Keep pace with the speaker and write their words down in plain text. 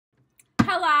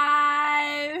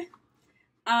Hello!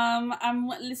 I'm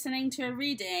listening to a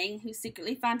reading who's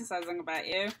secretly fantasizing about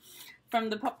you from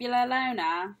the popular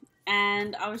loner,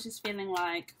 and I was just feeling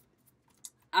like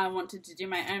I wanted to do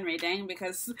my own reading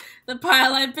because the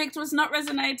pile I picked was not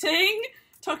resonating.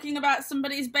 Talking about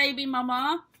somebody's baby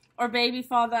mama or baby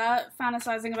father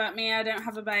fantasizing about me. I don't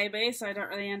have a baby, so I don't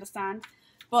really understand.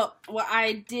 But what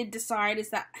I did decide is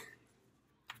that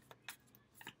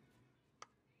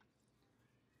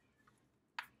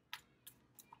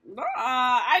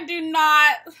I do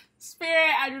not,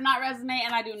 Spirit, I do not resonate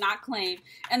and I do not claim.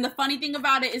 And the funny thing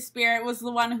about it is Spirit was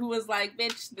the one who was like,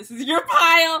 bitch, this is your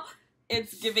pile.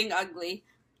 It's giving ugly.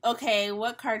 Okay,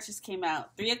 what cards just came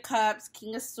out? 3 of Cups,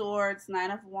 King of Swords,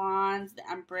 9 of Wands, the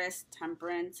Empress,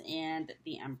 Temperance, and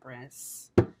the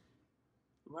Empress.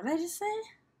 What did I just say?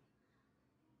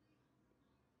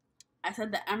 I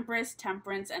said the Empress,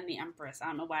 Temperance, and the Empress. I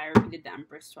don't know why I repeated the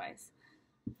Empress twice.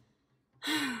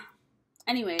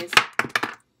 Anyways,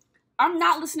 I'm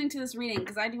not listening to this reading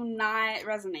because I do not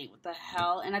resonate. What the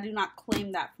hell? And I do not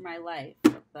claim that for my life.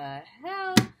 What the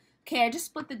hell? Okay, I just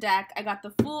split the deck. I got the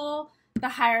Fool, the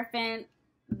Hierophant,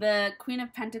 the Queen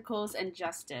of Pentacles, and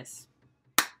Justice.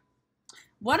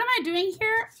 What am I doing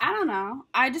here? I don't know.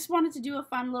 I just wanted to do a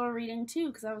fun little reading too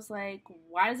because I was like,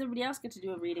 why does everybody else get to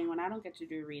do a reading when I don't get to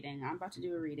do a reading? I'm about to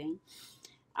do a reading.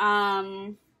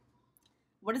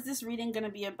 What is this reading going to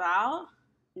be about?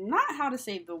 Not how to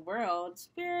save the world.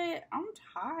 Spirit, I'm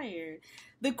tired.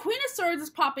 The Queen of Swords is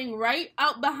popping right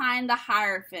out behind the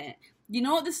Hierophant. You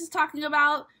know what this is talking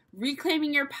about?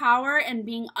 Reclaiming your power and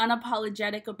being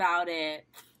unapologetic about it.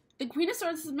 The Queen of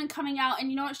Swords has been coming out,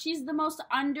 and you know what? She's the most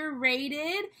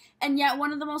underrated and yet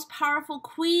one of the most powerful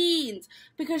queens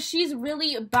because she's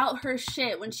really about her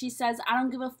shit when she says, I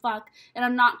don't give a fuck and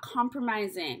I'm not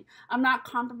compromising. I'm not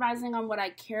compromising on what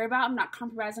I care about. I'm not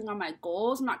compromising on my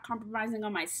goals. I'm not compromising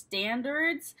on my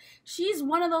standards. She's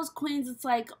one of those queens that's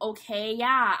like, okay,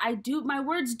 yeah, my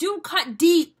words do cut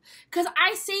deep because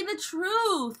I say the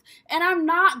truth and I'm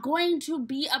not going to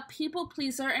be a people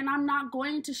pleaser and I'm not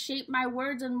going to shape my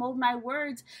words and mold my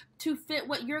words to fit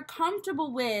what you're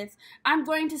comfortable with. I'm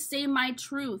going to say my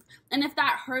truth. And if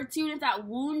that hurts you and if that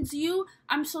wounds you,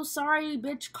 I'm so sorry,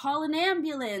 bitch. Call an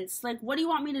ambulance. Like, what do you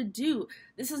want me to do?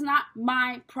 This is not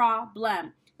my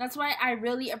problem. That's why I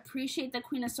really appreciate the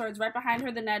Queen of Swords. Right behind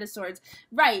her, the Knight of Swords.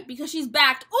 Right, because she's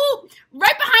backed. Ooh,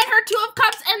 right behind her, 2 of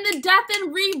Cups and the Death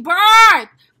and Rebirth.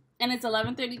 And it's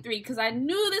 11:33 because I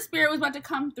knew the Spirit was about to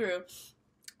come through.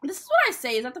 This is what I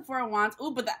say. Is that the 4 of Wands? Ooh,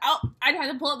 but I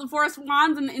had to pull up the 4 of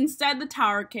Wands and instead the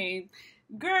Tower came.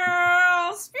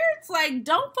 Girl, Spirit's like,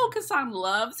 don't focus on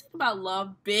love. It's not about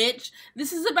love, bitch.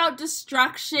 This is about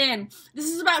destruction. This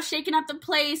is about shaking up the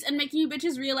place and making you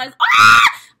bitches realize, ah!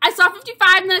 I saw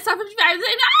 55 and then I saw 55 and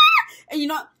then, ah! And you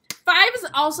know what? 5 is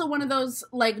also one of those,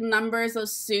 like, numbers,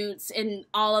 those suits in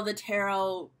all of the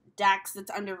tarot decks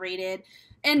that's underrated.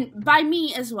 And by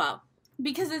me as well.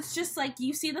 Because it's just like,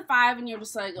 you see the 5 and you're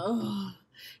just like, oh,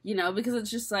 you know, because it's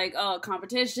just like, oh,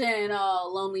 competition, oh,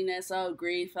 loneliness, oh,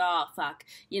 grief, oh, fuck,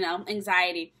 you know,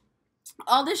 anxiety.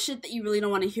 All this shit that you really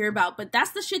don't want to hear about. But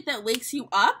that's the shit that wakes you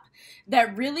up,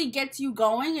 that really gets you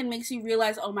going and makes you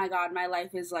realize, oh my God, my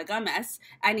life is like a mess.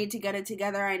 I need to get it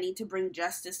together. I need to bring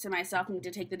justice to myself. I need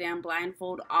to take the damn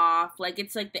blindfold off. Like,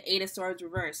 it's like the 8 of Swords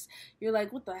reversed. You're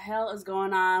like, what the hell is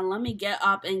going on? Let me get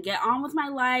up and get on with my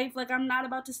life. Like, I'm not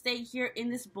about to stay here in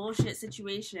this bullshit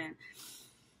situation.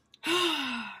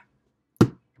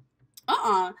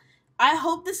 I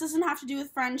hope this doesn't have to do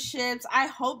with friendships. I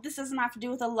hope this doesn't have to do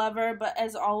with a lover. But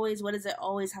as always, what does it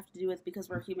always have to do with? Because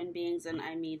we're human beings and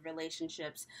I mean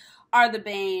relationships are the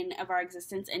bane of our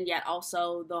existence and yet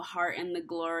also the heart and the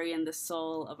glory and the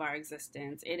soul of our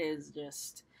existence. It is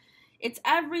just, it's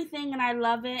everything and I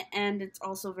love it and it's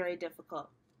also very difficult.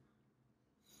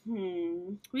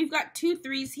 We've got 2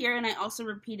 3s here and I also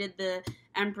repeated the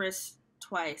Empress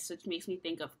twice, which makes me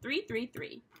think of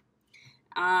 333.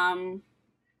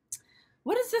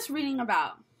 What is this reading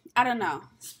about? I don't know.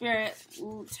 Spirit,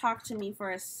 talk to me for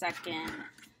a second.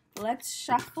 Let's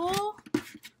shuffle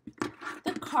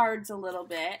the cards a little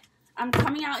bit. I'm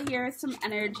coming out here with some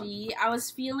energy. I was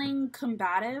feeling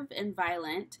combative and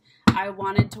violent. I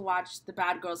wanted to watch the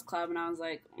Bad Girls Club, and I was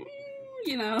like,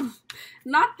 you know,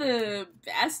 not the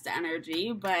best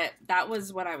energy, but that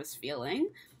was what I was feeling.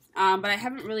 But I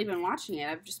haven't really been watching it.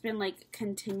 I've just been, like,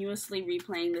 continuously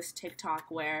replaying this TikTok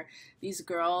where these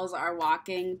girls are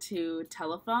walking to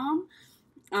telephone.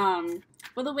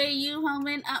 But the way you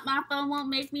homing up my phone won't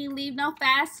make me leave no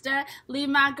faster. Leave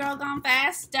my girl gone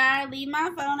faster. Leave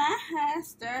my phone a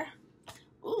faster.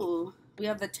 Ooh, we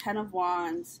have the 10 of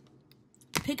Wands.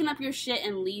 picking up your shit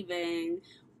and leaving.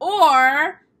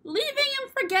 Or leaving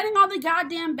and forgetting all the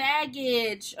goddamn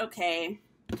baggage. Okay.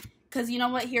 Because you know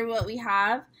what? Here what we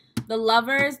have? The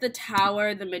Lovers, the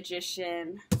Tower, the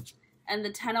Magician. And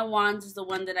the Ten of Wands is the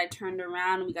one that I turned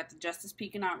around. We got the Justice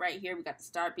peeking out right here. We got the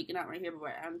Star peeking out right here.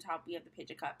 But on top, we have the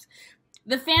Page of Cups.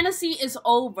 The fantasy is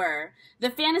over. The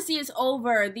fantasy is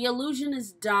over. The illusion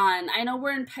is done. I know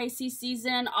we're in Pisces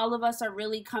season. All of us are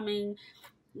really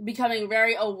becoming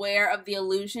very aware of the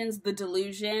illusions, the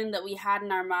delusion that we had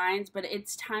in our minds, but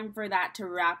it's time for that to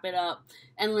wrap it up,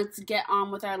 and let's get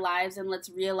on with our lives, and let's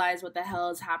realize what the hell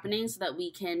is happening so that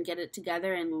we can get it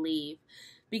together and leave.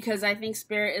 Because I think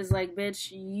Spirit is like, bitch,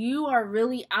 you are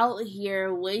really out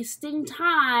here wasting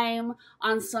time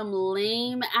on some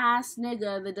lame ass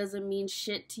nigga that doesn't mean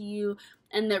shit to you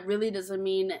and that really doesn't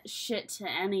mean shit to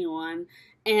anyone.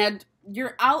 And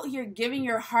you're out here giving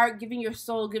your heart, giving your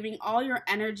soul, giving all your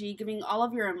energy, giving all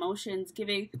of your emotions,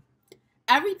 giving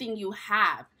everything you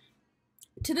have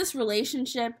to this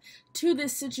relationship, to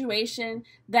this situation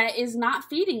that is not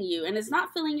feeding you and is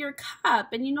not filling your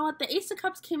cup. And you know what? The Ace of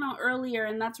Cups came out earlier,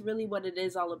 and that's really what it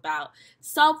is all about.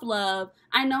 Self-love.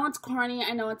 I know it's corny.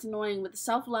 I know it's annoying, but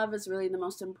self-love is really the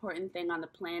most important thing on the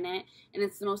planet, and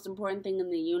it's the most important thing in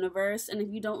the universe. And if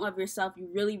you don't love yourself, you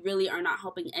really, really are not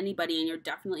helping anybody, and you're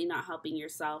definitely not helping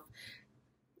yourself.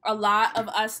 A lot of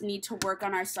us need to work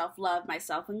on our self-love,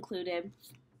 myself included.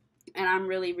 And I'm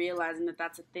really realizing that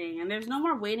that's a thing. And there's no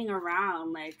more waiting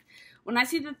around. Like, when I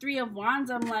see the Three of Wands,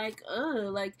 I'm like,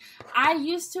 ugh. Like, I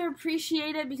used to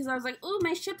appreciate it because I was like, ooh,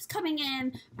 my ship's coming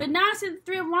in. But now I see the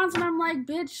Three of Wands and I'm like,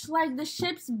 bitch, like, the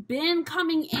ship's been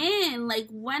coming in. Like,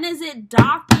 when is it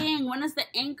docking? When is the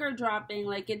anchor dropping?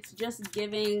 Like, it's just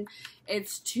giving.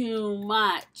 It's too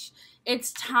much.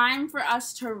 It's time for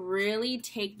us to really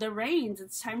take the reins.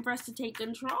 It's time for us to take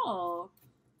control.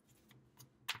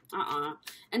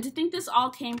 And to think this all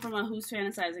came from a who's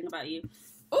fantasizing about you.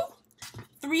 Ooh,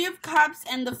 Three of Cups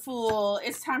and the Fool.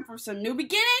 It's time for some new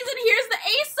beginnings, and here's the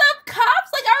Ace of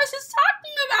Cups, like I was just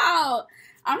talking about.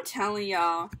 I'm telling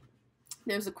y'all.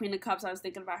 There's the Queen of Cups. I was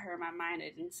thinking about her in my mind. I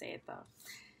didn't say it, though.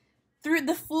 Through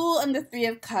the Fool and the Three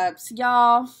of Cups.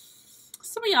 Y'all,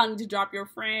 some of y'all need to drop your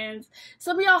friends.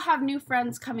 Some of y'all have new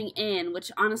friends coming in,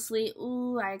 which honestly,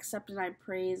 ooh, I accept and I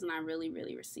praise, and I really,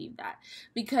 really receive that.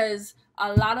 Because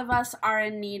a lot of us are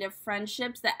in need of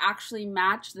friendships that actually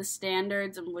match the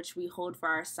standards in which we hold for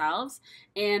ourselves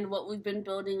and what we've been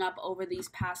building up over these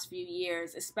past few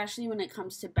years, especially when it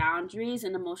comes to boundaries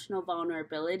and emotional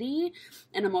vulnerability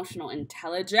and emotional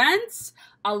intelligence.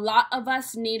 A lot of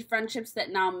us need friendships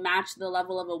that now match the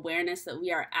level of awareness that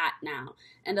we are at now.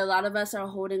 And a lot of us are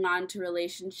holding on to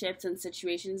relationships and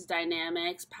situations,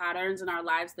 dynamics, patterns in our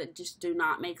lives that just do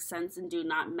not make sense and do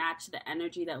not match the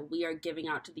energy that we are giving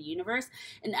out to the universe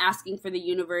and asking for the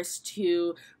universe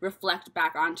to reflect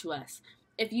back onto us.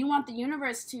 If you want the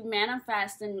universe to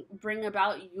manifest and bring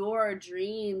about your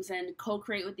dreams and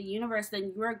co-create with the universe,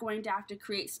 then you're going to have to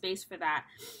create space for that.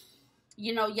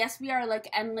 You know, yes, we are like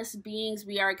endless beings,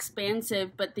 we are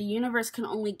expansive, but the universe can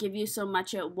only give you so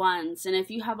much at once. And if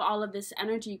you have all of this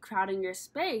energy crowding your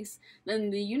space,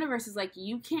 then the universe is like,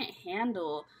 you can't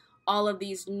handle all of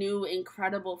these new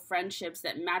incredible friendships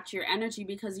that match your energy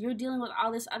because you're dealing with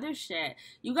all this other shit.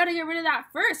 You got to get rid of that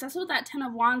first. That's what that Ten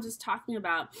of Wands is talking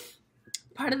about.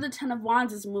 Part of the Ten of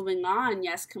Wands is moving on.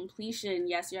 Yes, completion.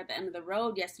 Yes, you're at the end of the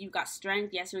road. Yes, you've got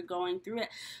strength. Yes, you're going through it.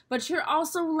 But you're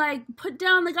also like, put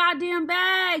down the goddamn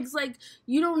bags. Like,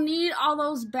 you don't need all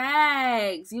those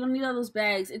bags. You don't need all those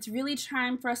bags. It's really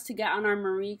time for us to get on our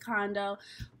Marie Kondo.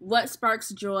 What sparks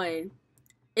joy?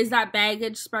 Is that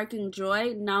baggage sparking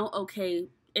joy? No? Okay.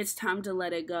 It's time to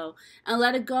let it go. And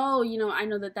let it go, you know, I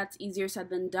know that that's easier said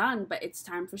than done, but it's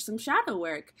time for some shadow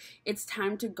work. It's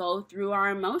time to go through our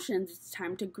emotions. It's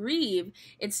time to grieve.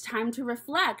 It's time to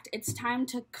reflect. It's time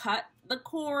to cut the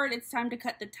cord. It's time to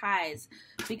cut the ties.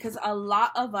 Because a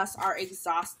lot of us are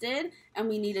exhausted and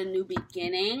we need a new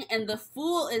beginning. And the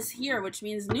Fool is here, which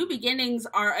means new beginnings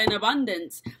are in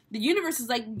abundance. The universe is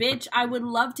like, bitch, I would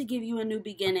love to give you a new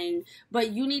beginning,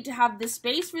 but you need to have the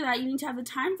space for that. You need to have the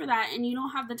time for that. And you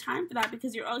don't have the time for that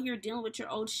because you're out here dealing with your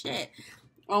old shit.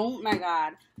 Oh my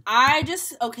God.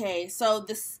 Okay, so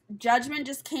this Judgment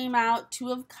just came out.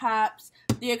 Two of Cups.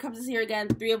 Three of Cups is here again.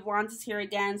 Three of Wands is here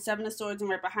again. Seven of Swords, and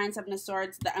right behind Seven of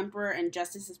Swords, the Emperor and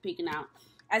Justice is peeking out.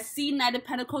 I see Knight of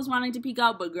Pentacles wanting to peek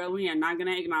out, but girl, we are not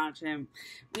going to acknowledge him.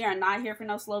 We are not here for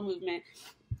no slow movement.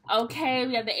 Okay,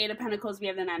 we have the Eight of Pentacles. We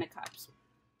have the Nine of Cups.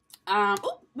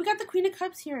 Oh, we got the Queen of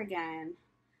Cups here again.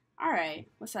 All right.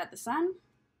 What's that, the Sun?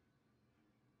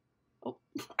 Oh,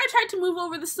 I tried to move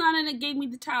over the Sun and it gave me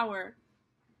the Tower.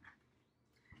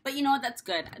 But you know what? That's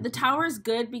good. The Tower is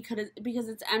good because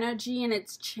it's energy and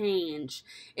it's change.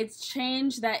 It's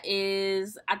change that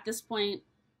is, at this point,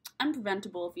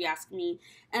 unpreventable, if you ask me,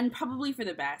 and probably for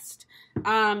the best.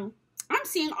 I'm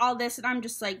seeing all this and I'm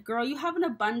just like, girl, you have an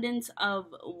abundance of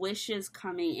wishes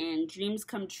coming in, dreams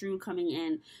come true coming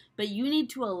in, but you need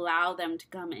to allow them to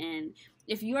come in.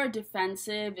 If you are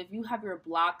defensive, if you have your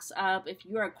blocks up, if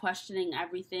you are questioning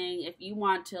everything, if you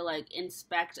want to like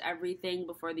inspect everything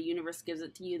before the universe gives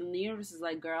it to you, then the universe is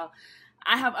like, girl,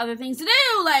 I have other things to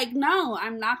do. Like, no,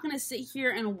 I'm not going to sit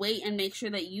here and wait and make sure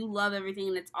that you love everything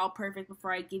and it's all perfect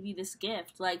before I give you this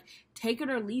gift. Like, take it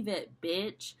or leave it,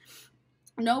 bitch.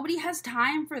 Nobody has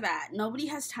time for that. Nobody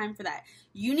has time for that.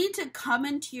 You need to come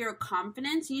into your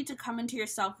confidence. You need to come into your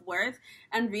self-worth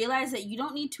and realize that you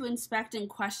don't need to inspect and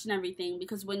question everything,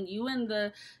 because when you and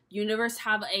the universe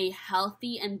have a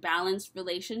healthy and balanced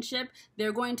relationship,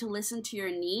 they're going to listen to your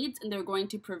needs and they're going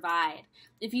to provide.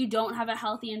 If you don't have a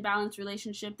healthy and balanced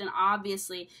relationship, then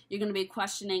obviously you're going to be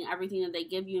questioning everything that they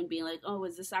give you and being like, oh,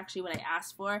 is this actually what I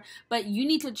asked for? But you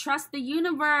need to trust the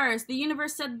universe. The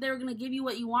universe said they were going to give you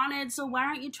what you wanted, so why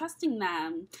aren't you trusting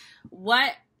them?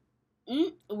 Where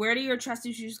do your trust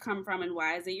issues come from, and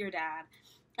why is it your dad?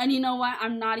 And you know what?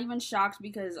 I'm not even shocked,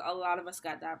 because a lot of us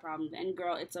got that problem. And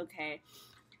girl, it's okay.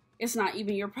 It's not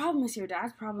even your problem, it's your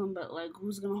dad's problem, but like,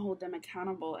 who's going to hold them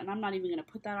accountable? And I'm not even going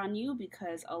to put that on you,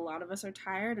 because a lot of us are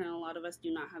tired and a lot of us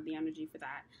do not have the energy for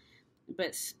that.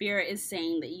 But Spirit is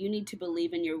saying that you need to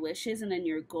believe in your wishes and in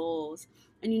your goals,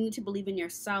 and you need to believe in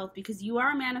yourself, because you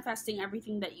are manifesting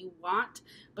everything that you want.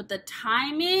 But the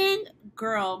timing,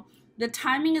 girl, the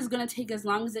timing is going to take as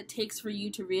long as it takes for you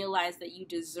to realize that you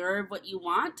deserve what you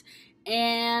want,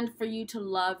 and for you to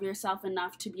love yourself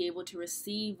enough to be able to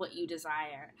receive what you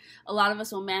desire. A lot of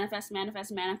us will manifest,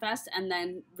 and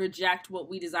then reject what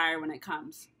we desire when it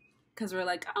comes. Because we're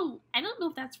like, oh, I don't know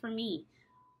if that's for me.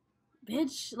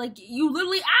 Bitch, like, you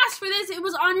literally asked for this. It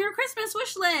was on your Christmas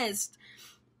wish list.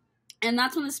 And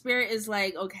that's when the Spirit is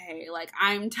like, okay, like,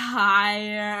 I'm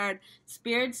tired.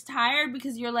 Spirit's tired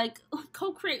because you're like,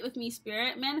 co-create with me,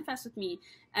 Spirit. Manifest with me.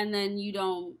 And then you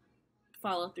don't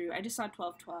follow through. I just saw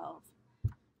 1212.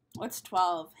 What's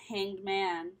 12? Hanged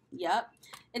Man. Yep.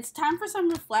 It's time for some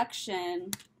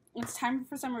reflection. It's time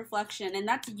for some reflection. And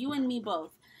that's you and me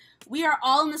both. We are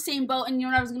all in the same boat. And you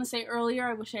know what I was going to say earlier?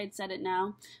 I wish I had said it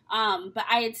now. But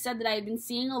I had said that I had been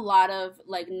seeing a lot of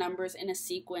like numbers in a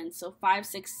sequence. So 5,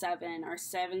 6, 7 or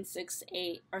 7, 6,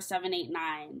 8 or 7, 8,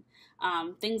 9.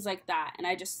 Things like that. And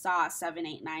I just saw 7,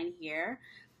 8, 9 here.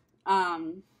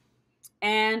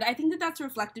 And I think that that's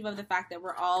reflective of the fact that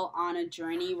we're all on a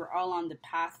journey. We're all on the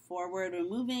path forward. We're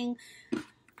moving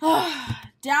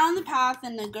down the path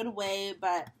in a good way,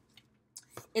 but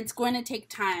it's going to take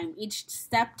time. Each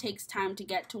step takes time to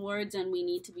get towards, and we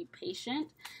need to be patient,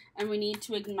 and we need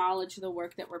to acknowledge the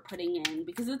work that we're putting in,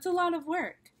 because it's a lot of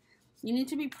work. You need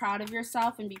to be proud of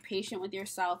yourself and be patient with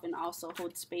yourself, and also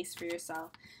hold space for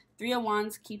yourself. 3 of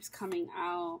Wands keeps coming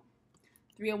out.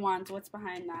 3 of Wands, what's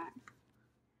behind that?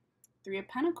 3 of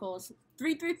Pentacles.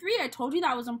 333, I told you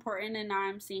that was important, and now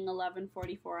I'm seeing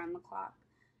 11:44 on the clock.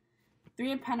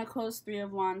 3 of Pentacles, 3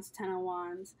 of Wands, 10 of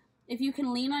Wands. If you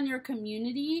can lean on your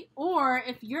community, or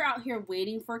if you're out here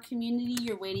waiting for a community,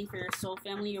 you're waiting for your soul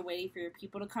family, you're waiting for your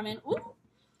people to come in. Ooh,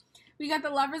 we got the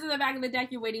Lovers in the back of the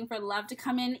deck. You're waiting for love to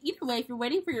come in. Either way, if you're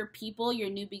waiting for your people, your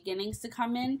new beginnings to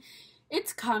come in,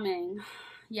 it's coming.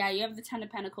 Yeah, you have the 10 of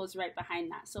Pentacles right behind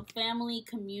that. So family,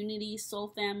 community,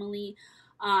 soul family,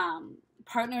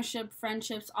 partnership,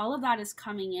 friendships, all of that is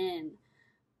coming in.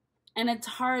 And it's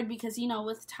hard because, you know,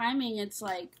 with timing, it's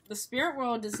like the spirit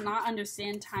world does not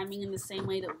understand timing in the same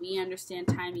way that we understand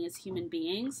timing as human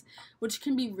beings, which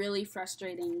can be really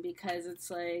frustrating because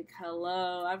it's like,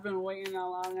 hello, I've been waiting a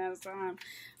long ass time.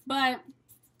 But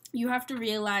you have to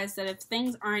realize that if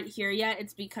things aren't here yet,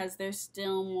 it's because there's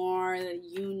still more that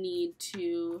you need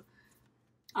to,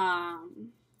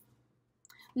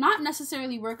 not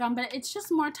necessarily work on, but it's just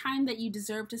more time that you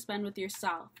deserve to spend with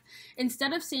yourself.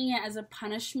 Instead of seeing it as a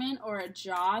punishment or a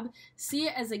job, see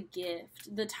it as a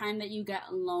gift, the time that you get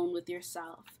alone with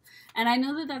yourself. And I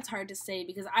know that that's hard to say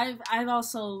because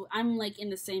I'm like in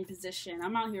the same position.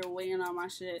 I'm out here waiting on my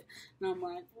shit and I'm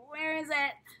like, where is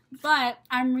it? But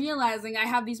I'm realizing, I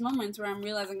have these moments where I'm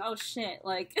realizing, oh shit,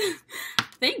 like,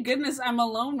 thank goodness I'm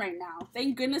alone right now.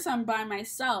 Thank goodness I'm by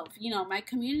myself. You know, my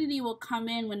community will come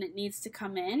in when it needs to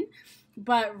come in.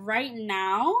 But right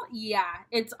now, yeah,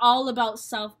 it's all about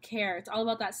self-care. It's all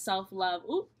about that self-love.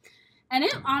 Ooh. And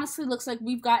it honestly looks like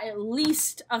we've got at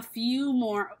least a few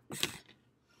more.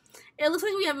 It looks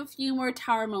like we have a few more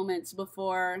tower moments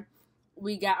before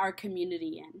we get our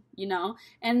community in, you know?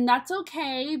 And that's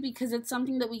okay because it's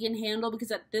something that we can handle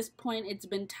because at this point it's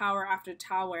been tower after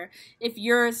tower. If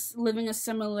you're living a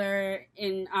similar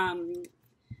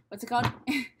what's it called?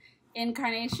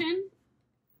 Incarnation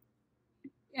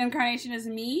is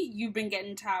me, you've been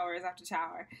getting towers after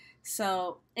tower.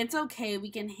 So it's okay, we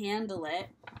can handle it.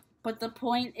 But the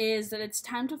point is that it's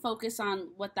time to focus on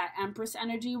what that Empress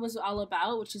energy was all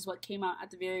about, which is what came out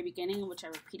at the very beginning, which I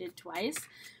repeated twice,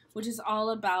 which is all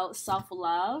about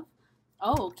self-love.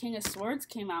 Oh, King of Swords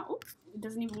came out. Oops, it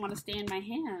doesn't even want to stay in my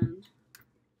hand.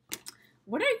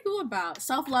 What are you about?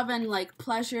 Self-love and like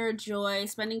pleasure, joy,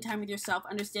 spending time with yourself,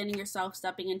 understanding yourself,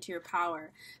 stepping into your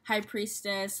power. High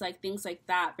Priestess, like things like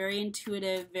that. Very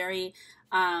intuitive, very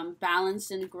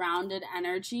balanced and grounded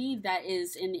energy that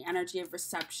is in the energy of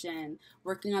reception.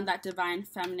 Working on that divine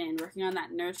feminine, working on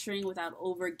that nurturing without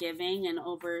over-giving and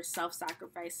over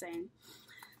self-sacrificing.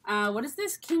 What is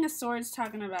this King of Swords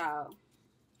talking about?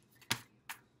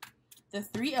 The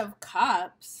Three of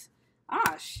Cups.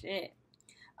 Ah, shit.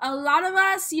 A lot of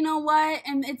us, you know what,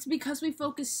 and it's because we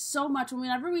focus so much,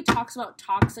 whenever we talk about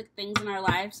toxic things in our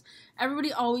lives,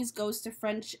 everybody always goes to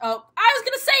friendship. Oh, I was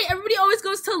going to say, everybody always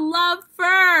goes to love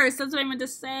first. That's what I meant to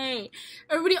say.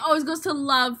 Everybody always goes to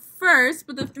love first,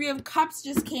 but the Three of Cups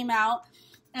just came out,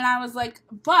 and I was like,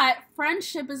 but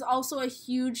friendship is also a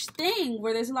huge thing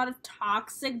where there's a lot of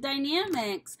toxic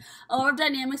dynamics, a lot of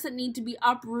dynamics that need to be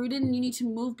uprooted and you need to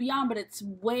move beyond, but it's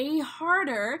way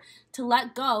harder to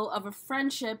let go of a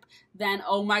friendship than,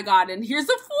 oh my god, and here's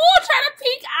a fool trying to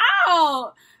peek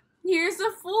out. Here's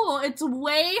a fool. It's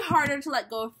way harder to let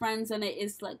go of friends than it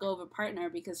is to let go of a partner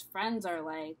because friends are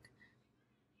like,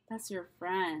 that's your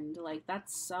friend. Like,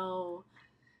 that's so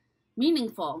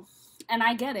meaningful. And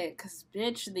I get it, because,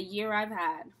 bitch, the year I've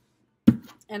had.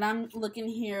 And I'm looking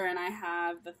here, and I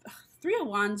have the Three of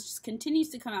Wands just continues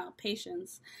to come out with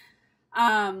patience.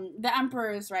 The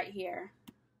Emperor is right here.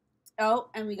 Oh,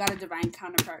 and we got a divine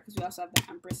counterpart, because we also have the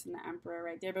Empress and the Emperor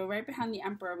right there. But right behind the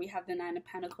Emperor, we have the Nine of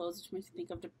Pentacles, which makes me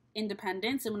think of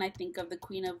independence. And when I think of the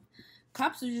Queen of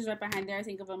Cups, which is right behind there, I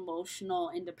think of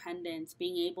emotional independence,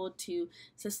 being able to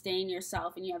sustain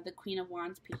yourself. And you have the Queen of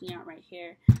Wands peeking out right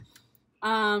here.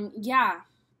 Yeah,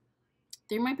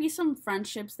 there might be some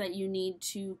friendships that you need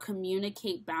to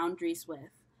communicate boundaries with.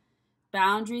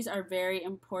 Boundaries are very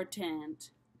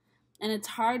important. And it's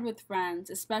hard with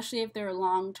friends, especially if they're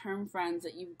long-term friends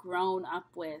that you've grown up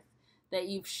with, that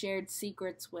you've shared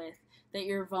secrets with, that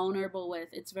you're vulnerable with.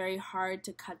 It's very hard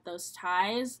to cut those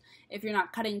ties. If you're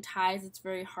not cutting ties, it's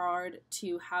very hard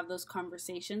to have those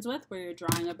conversations with where you're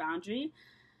drawing a boundary.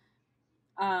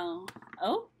 Oh,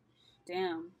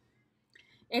 damn.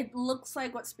 It looks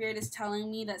like what Spirit is telling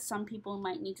me that some people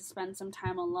might need to spend some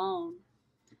time alone.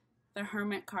 The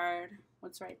Hermit card,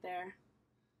 what's right there?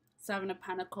 Seven of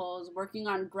Pentacles, working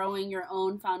on growing your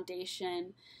own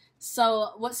foundation. So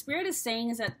what Spirit is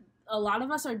saying is that a lot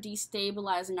of us are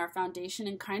destabilizing our foundation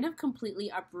and kind of completely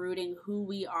uprooting who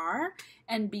we are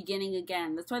and beginning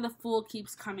again. That's why the Fool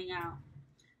keeps coming out.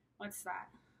 What's that?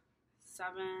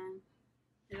 Seven.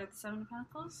 Is that the Seven of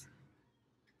Pentacles?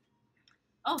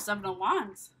 Oh, Seven of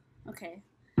Wands. Okay.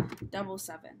 Double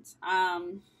sevens.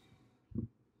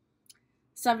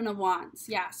 Seven of Wands.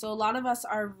 Yeah, so a lot of us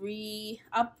are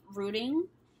uprooting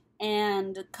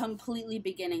and completely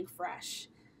beginning fresh.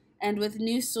 And with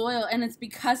new soil. And it's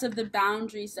because of the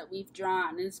boundaries that we've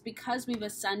drawn. And it's because we've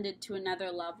ascended to another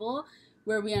level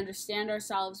where we understand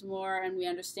ourselves more and we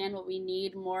understand what we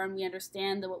need more and we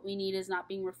understand that what we need is not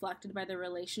being reflected by the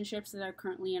relationships that are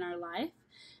currently in our life.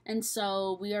 And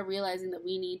so we are realizing that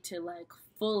we need to like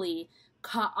fully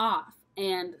cut off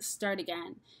and start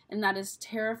again. And that is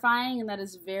terrifying and that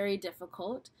is very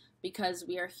difficult because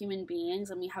we are human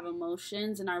beings and we have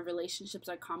emotions and our relationships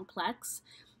are complex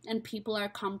and people are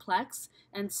complex.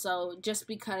 And so just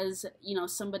because, you know,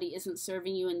 somebody isn't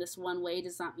serving you in this one way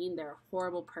does not mean they're a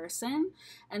horrible person.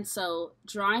 And so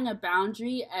drawing a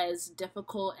boundary, as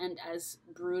difficult and as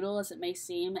brutal as it may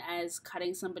seem as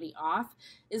cutting somebody off,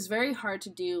 is very hard to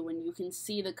do when you can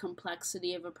see the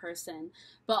complexity of a person.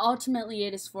 But ultimately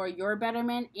it is for your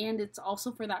betterment and it's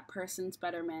also for that person's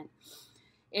betterment.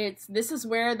 This is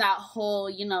where that whole,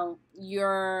 you know,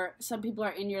 some people are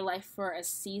in your life for a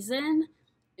season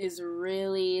is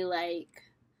really like,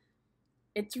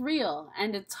 it's real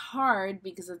and it's hard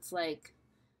because it's like,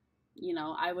 you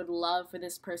know, I would love for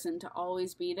this person to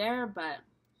always be there, but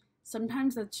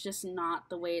sometimes that's just not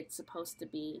the way it's supposed to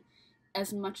be,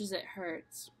 as much as it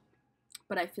hurts.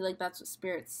 But I feel like that's what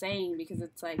Spirit's saying, because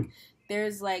it's like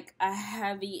there's like a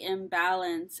heavy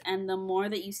imbalance, and the more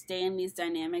that you stay in these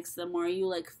dynamics, the more you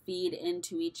like feed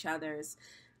into each other's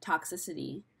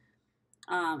toxicity.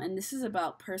 And this is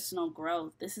about personal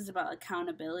growth. This is about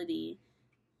accountability.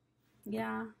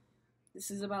 Yeah.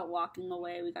 This is about walking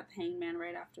away. We got the Hangman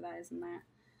right after that, isn't there?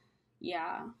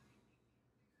 Yeah.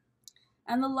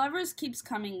 And the Lovers keeps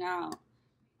coming out.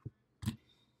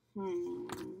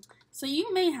 So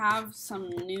you may have some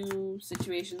new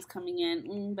situations coming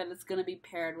in, but it's going to be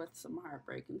paired with some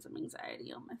heartbreak and some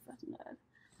anxiety. Oh my fucking god.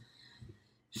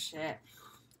 Shit.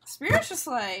 Spirit's just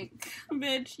like,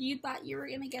 bitch, you thought you were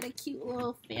going to get a cute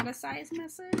little fantasized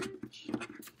message?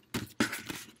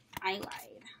 I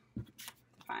lied.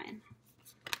 Fine.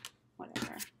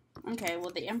 Whatever. Okay, well,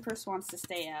 the Empress wants to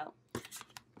stay out.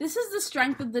 This is the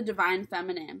strength of the Divine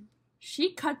Feminine.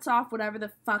 She cuts off whatever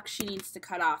the fuck she needs to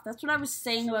cut off. That's what I was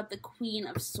saying about the Queen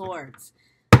of Swords.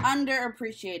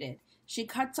 Underappreciated. She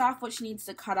cuts off what she needs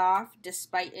to cut off,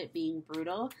 despite it being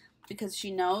brutal, because she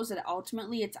knows that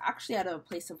ultimately it's actually out of a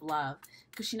place of love.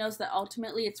 Because she knows that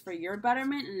ultimately it's for your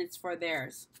betterment and it's for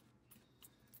theirs.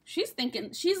 She's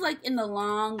thinking, she's like in the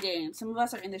long game. Some of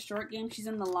us are in the short game. She's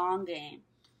in the long game.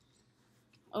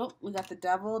 Oh, we got the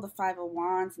Devil, the Five of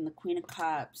Wands, and the Queen of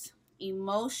Cups.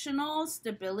 Emotional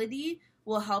stability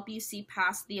will help you see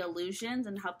past the illusions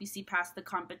and help you see past the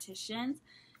competitions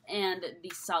and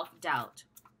the self-doubt.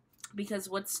 Because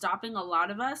what's stopping a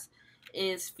lot of us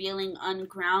is feeling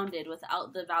ungrounded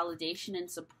without the validation and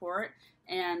support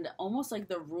and almost like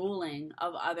the ruling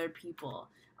of other people.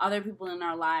 Other people in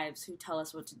our lives who tell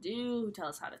us what to do, who tell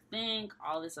us how to think,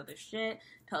 all this other shit,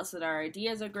 tell us that our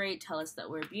ideas are great, tell us that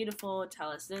we're beautiful, tell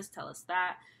us this, tell us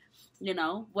that. You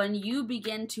know, when you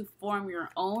begin to form your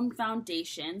own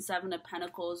foundation, Seven of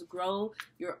Pentacles, grow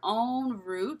your own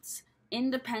roots,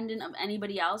 independent of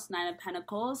anybody else, Nine of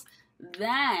Pentacles,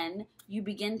 then you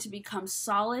begin to become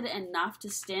solid enough to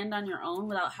stand on your own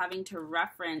without having to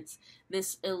reference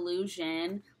this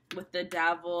illusion with the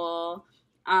Devil,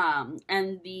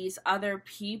 and these other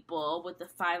people with the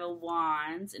Five of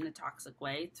Wands in a toxic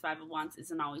way. Five of Wands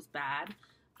isn't always bad.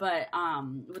 But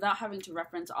without having to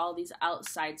reference all these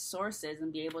outside sources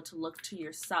and be able to look to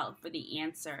yourself for the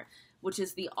answer, which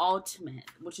is the ultimate,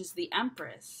 which is the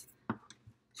Empress.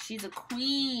 She's a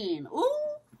queen. Ooh!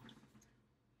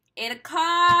 Eight of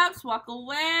Cups. Walk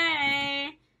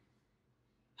away.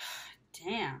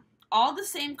 Damn. All the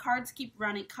same cards keep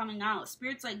coming out.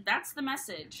 Spirit's like, that's the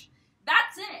message.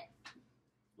 That's it.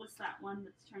 What's that one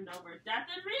that's turned over? Death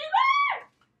and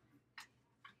Rebirth.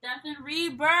 Death and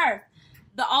Rebirth.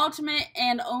 The ultimate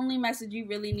and only message you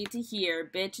really need to hear,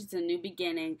 bitch, it's a new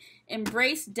beginning.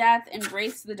 Embrace death,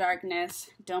 embrace the darkness.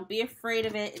 Don't be afraid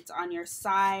of it. It's on your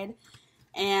side.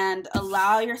 And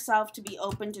allow yourself to be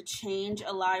open to change.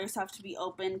 Allow yourself to be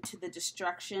open to the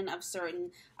destruction of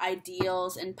certain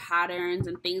ideals and patterns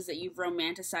and things that you've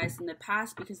romanticized in the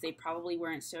past because they probably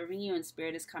weren't serving you, and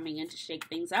Spirit is coming in to shake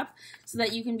things up so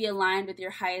that you can be aligned with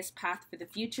your highest path for the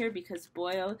future, because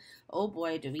boy, oh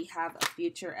boy, do we have a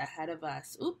future ahead of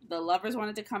us. Oop, the Lovers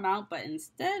wanted to come out, but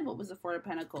instead, what was the Four of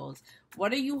Pentacles?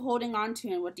 What are you holding on to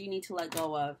and what do you need to let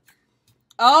go of?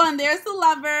 Oh, and there's the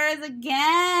Lovers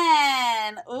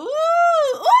again. Ooh,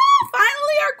 ooh,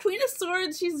 finally our Queen of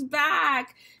Swords, she's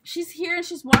back. She's here and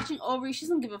she's watching over you. She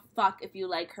doesn't give a fuck if you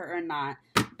like her or not.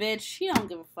 Bitch, she don't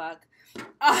give a fuck.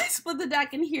 I split the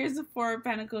deck and here's the Four of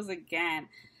Pentacles again.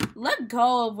 Let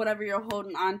go of whatever you're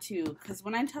holding on to, because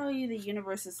when I tell you the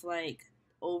universe is like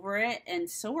over it, and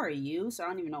so are you, so I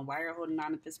don't even know why you're holding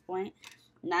on at this point.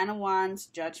 Nine of Wands,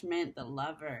 Judgment, the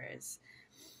Lovers.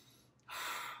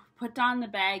 Put down the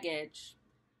baggage.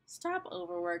 Stop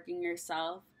overworking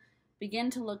yourself. Begin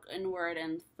to look inward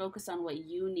and focus on what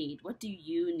you need. What do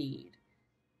you need?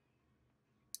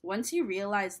 Once you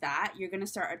realize that, you're going to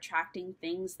start attracting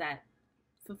things that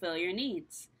fulfill your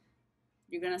needs.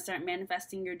 You're going to start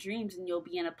manifesting your dreams, and you'll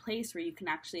be in a place where you can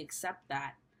actually accept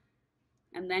that.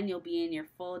 And then you'll be in your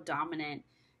full dominant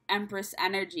Empress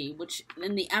energy, which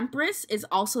then the Empress is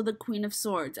also the Queen of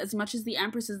Swords. As much as the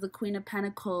Empress is the Queen of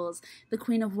Pentacles, the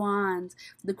Queen of Wands,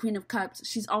 the Queen of Cups,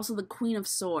 she's also the Queen of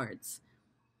Swords.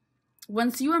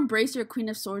 Once you embrace your Queen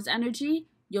of Swords energy,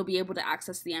 you'll be able to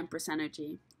access the Empress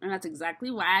energy. And that's exactly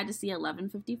why I had to see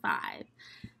 1155.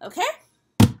 Okay?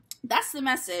 That's the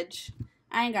message.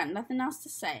 I ain't got nothing else to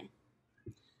say.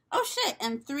 Oh shit,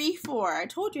 and 3-4. I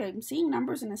told you I'm seeing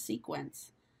numbers in a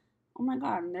sequence. Oh my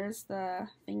god, and there's the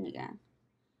thing again.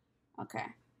 Okay.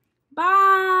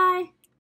 Bye!